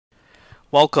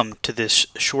Welcome to this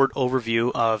short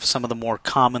overview of some of the more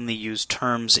commonly used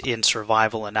terms in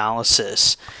survival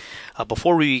analysis.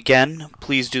 Before we begin,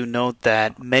 please do note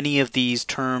that many of these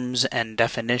terms and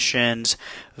definitions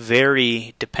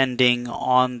vary depending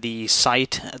on the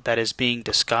site that is being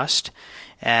discussed,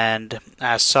 and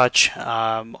as such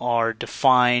are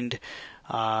defined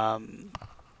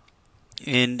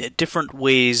in different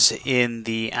ways in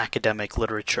the academic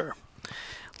literature.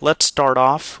 Let's start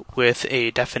off with a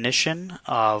definition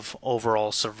of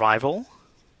overall survival.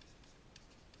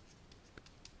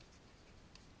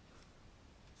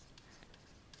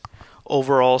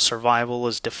 Overall survival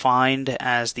is defined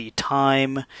as the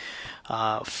time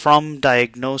from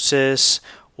diagnosis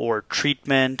or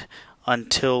treatment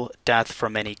until death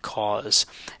from any cause.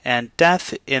 And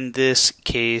death in this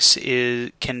case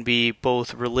can be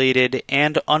both related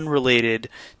and unrelated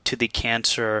to the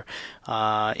cancer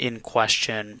in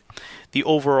question. The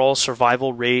overall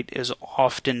survival rate is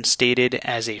often stated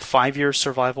as a 5-year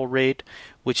survival rate,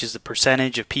 which is the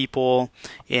percentage of people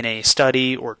in a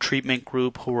study or treatment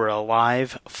group who were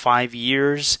alive 5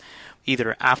 years,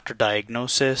 either after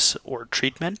diagnosis or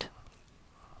treatment.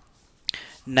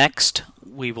 Next,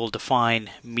 we will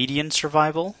define median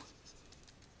survival.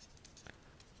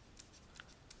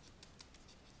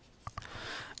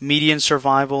 Median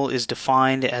survival is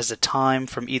defined as the time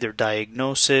from either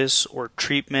diagnosis or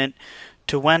treatment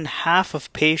to when half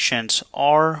of patients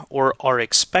are or are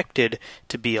expected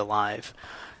to be alive.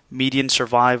 Median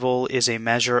survival is a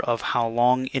measure of how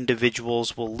long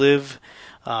individuals will live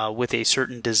with a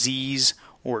certain disease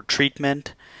or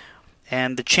treatment,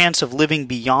 and the chance of living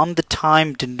beyond the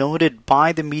time denoted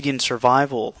by the median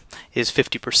survival is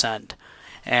 50%.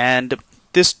 And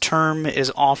this term is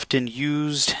often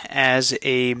used as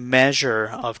a measure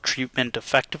of treatment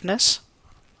effectiveness.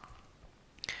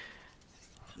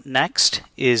 Next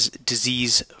is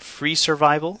disease-free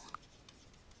survival.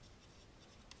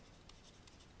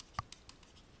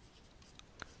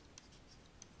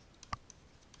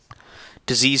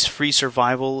 Disease-free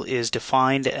survival is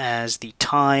defined as the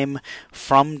time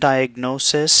from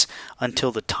diagnosis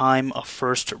until the time of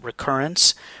first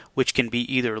recurrence, which can be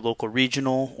either local,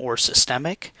 regional, or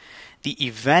systemic. The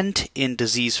event in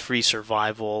disease-free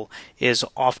survival is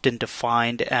often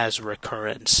defined as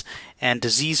recurrence, and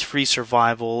disease-free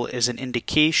survival is an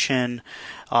indication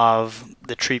of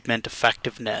the treatment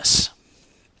effectiveness.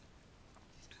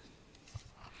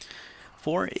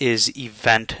 4 is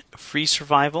event-free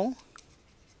survival.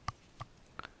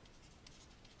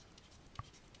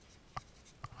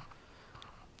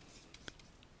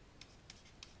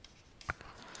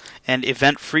 And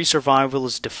event-free survival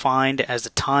is defined as the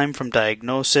time from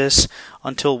diagnosis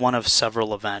until one of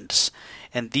several events.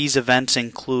 And these events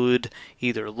include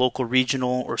either local,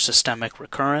 regional, or systemic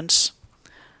recurrence.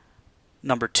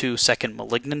 2, second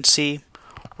malignancy.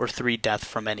 Or 3, death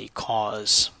from any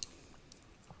cause.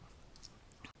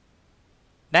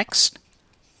 Next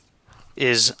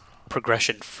is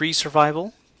progression-free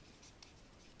survival.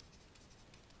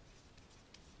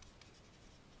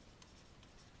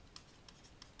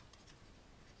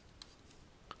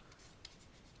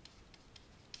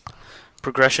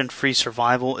 Progression-free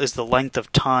survival is the length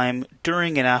of time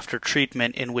during and after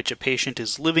treatment in which a patient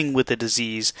is living with a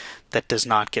disease that does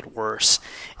not get worse.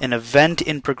 An event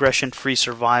in progression-free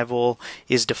survival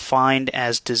is defined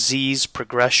as disease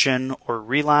progression or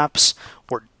relapse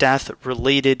or death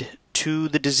related to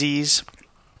the disease.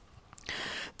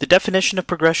 The definition of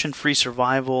progression-free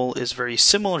survival is very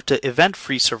similar to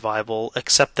event-free survival,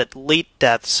 except that late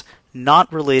deaths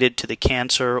not related to the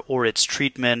cancer or its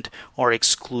treatment are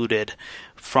excluded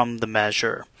from the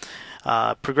measure.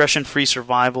 Progression-free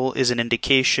survival is an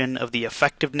indication of the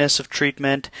effectiveness of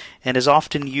treatment and is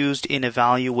often used in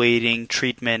evaluating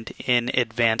treatment in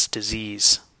advanced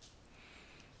disease.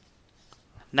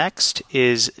 Next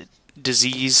is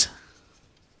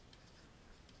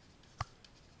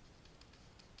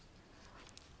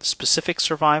disease-specific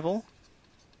survival.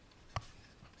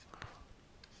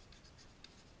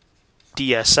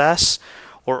 DSS,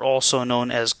 or also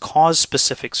known as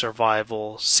cause-specific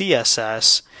survival,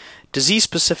 CSS.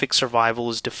 Disease-specific survival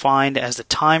is defined as the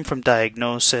time from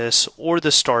diagnosis or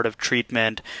the start of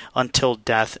treatment until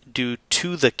death due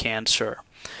to the cancer.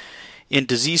 In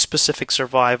disease-specific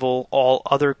survival, all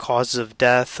other causes of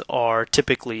death are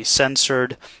typically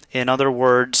censored. In other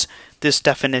words, this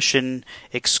definition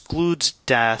excludes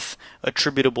death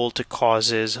attributable to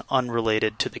causes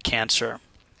unrelated to the cancer.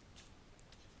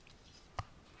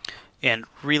 And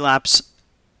relapse-free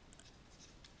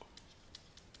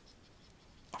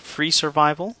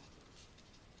survival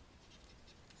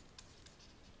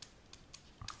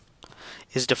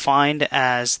is defined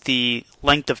as the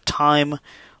length of time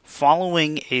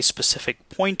following a specific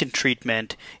point in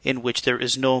treatment in which there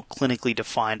is no clinically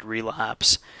defined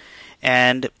relapse.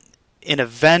 And an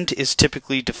event is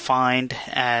typically defined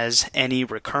as any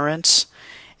recurrence,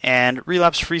 and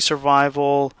relapse-free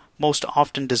survival most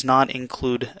often does not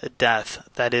include a death.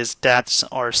 That is, deaths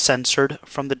are censored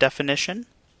from the definition.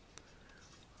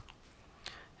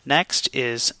 Next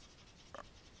is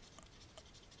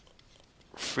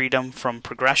freedom from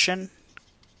progression.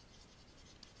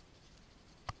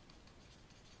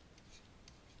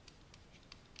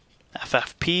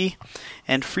 FFP,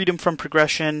 and freedom from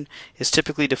progression is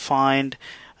typically defined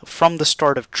from the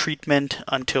start of treatment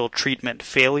until treatment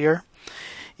failure.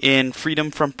 In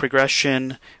freedom from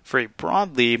progression, very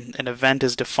broadly, an event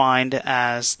is defined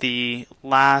as the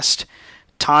last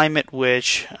time at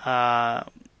which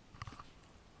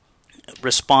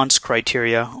response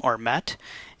criteria are met,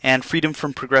 and freedom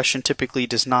from progression typically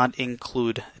does not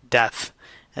include death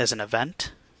as an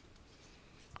event.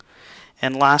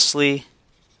 And lastly,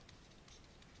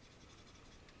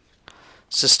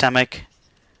 systemic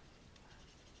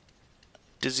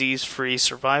disease-free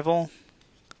survival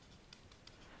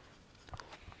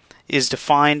is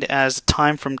defined as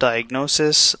time from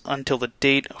diagnosis until the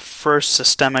date of first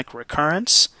systemic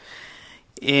recurrence.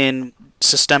 In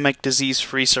systemic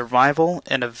disease-free survival,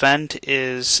 an event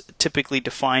is typically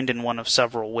defined in one of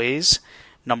several ways.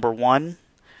 Number one,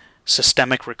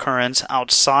 systemic recurrence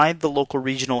outside the local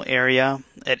regional area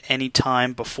at any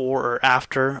time before or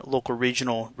after local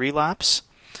regional relapse.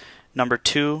 Number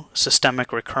two,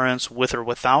 systemic recurrence with or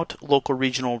without local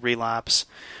regional relapse.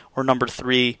 Or number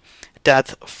three,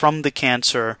 death from the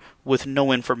cancer with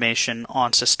no information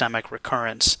on systemic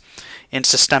recurrence. In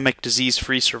systemic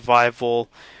disease-free survival,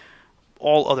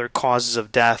 all other causes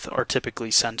of death are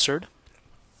typically censored.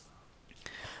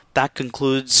 That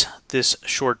concludes this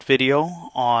short video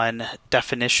on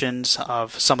definitions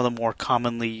of some of the more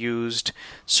commonly used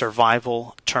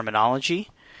survival terminology.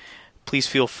 Please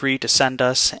feel free to send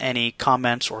us any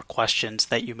comments or questions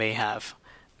that you may have.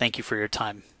 Thank you for your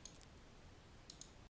time.